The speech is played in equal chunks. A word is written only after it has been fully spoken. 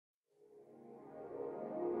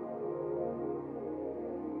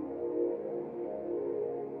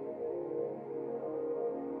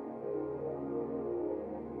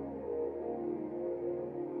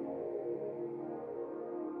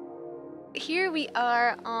here we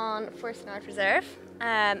are on Forsinard Reserve,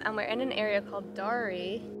 and we're in an area called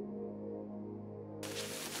Dowry.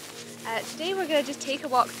 Today we're going to just take a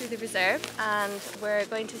walk through the reserve and we're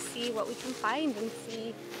going to see what we can find and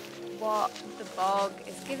see what the bog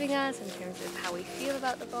is giving us in terms of how we feel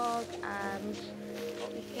about the bog and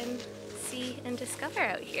what we can see and discover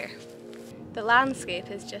out here. The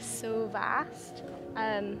landscape is just so vast.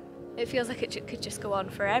 It feels like it could just go on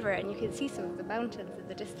forever, and you can see some of the mountains in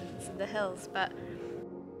the distance and the hills, but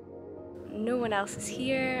no one else is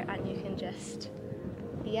here and you can just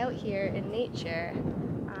be out here in nature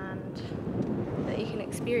and that you can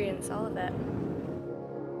experience all of it.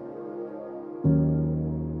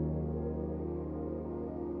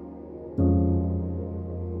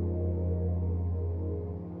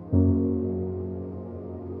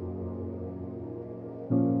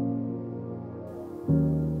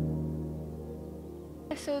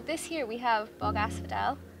 So this here we have bog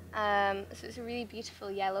asphodel, so it's a really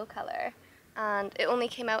beautiful yellow colour, and it only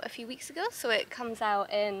came out a few weeks ago, so it comes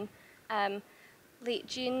out in late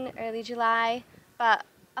June, early July, but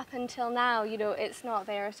up until now, you know, it's not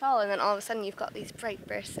there at all, and then all of a sudden you've got these bright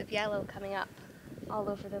bursts of yellow coming up all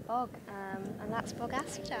over the bog, and that's bog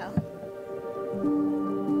asphodel.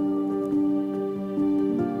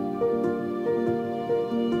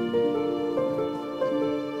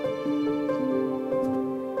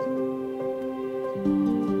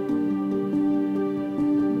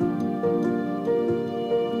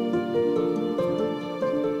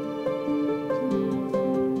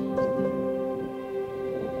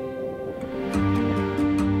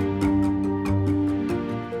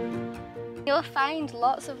 You'll find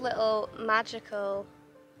lots of little magical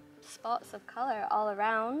spots of colour all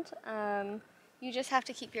around. You just have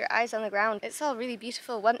to keep your eyes on the ground. It's all really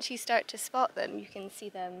beautiful. Once you start to spot them, you can see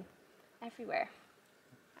them everywhere.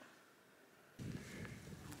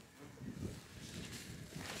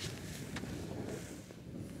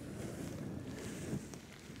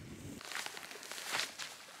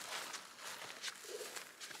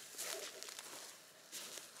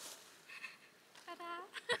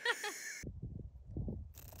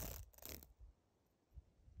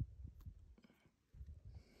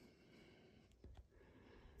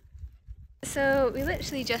 So we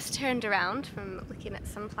literally just turned around from looking at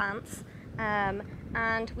some plants,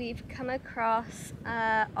 and we've come across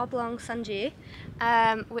oblong sundew,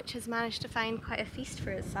 which has managed to find quite a feast for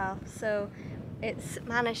itself. So it's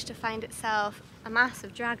managed to find itself a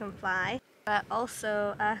massive dragonfly, but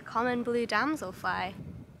also a common blue damselfly.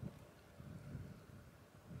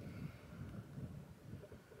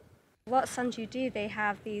 What sundew do, they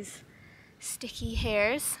have these sticky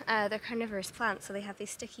hairs. They're carnivorous plants, so they have these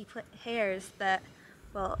sticky hairs that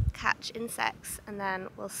will catch insects and then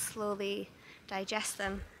will slowly digest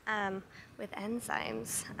them with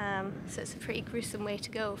enzymes. So it's a pretty gruesome way to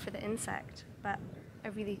go for the insect, but a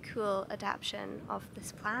really cool adaptation of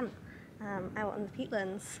this plant out on the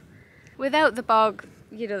peatlands. Without the bog,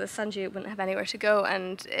 you know, the sundew wouldn't have anywhere to go,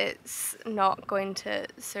 and it's not going to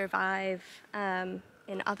survive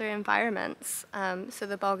in other environments. So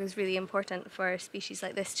the bog is really important for species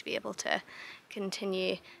like this to be able to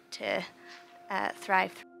continue to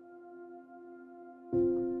thrive.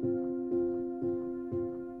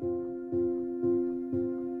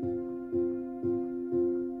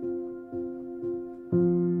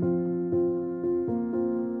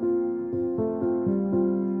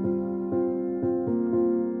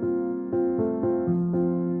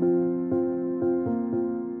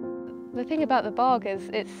 The thing about the bog is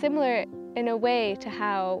it's similar in a way to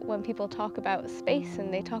how when people talk about space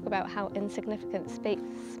and they talk about how insignificant space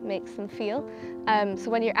makes them feel. So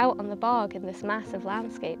when you're out on the bog in this massive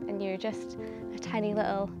landscape and you're just a tiny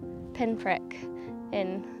little pinprick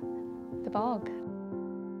in the bog.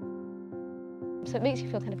 So it makes you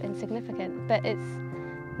feel kind of insignificant, but it's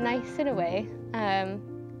nice in a way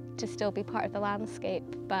to still be part of the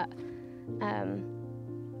landscape, but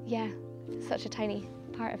yeah, it's such a tiny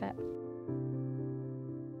part of it.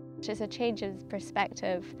 It's a change of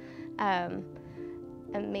perspective and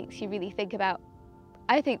makes you really think about,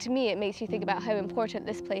 I think to me it makes you think about how important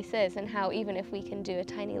this place is and how even if we can do a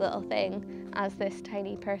tiny little thing as this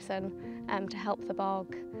tiny person to help the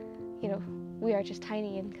bog, you know, we are just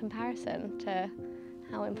tiny in comparison to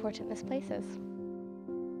how important this place is.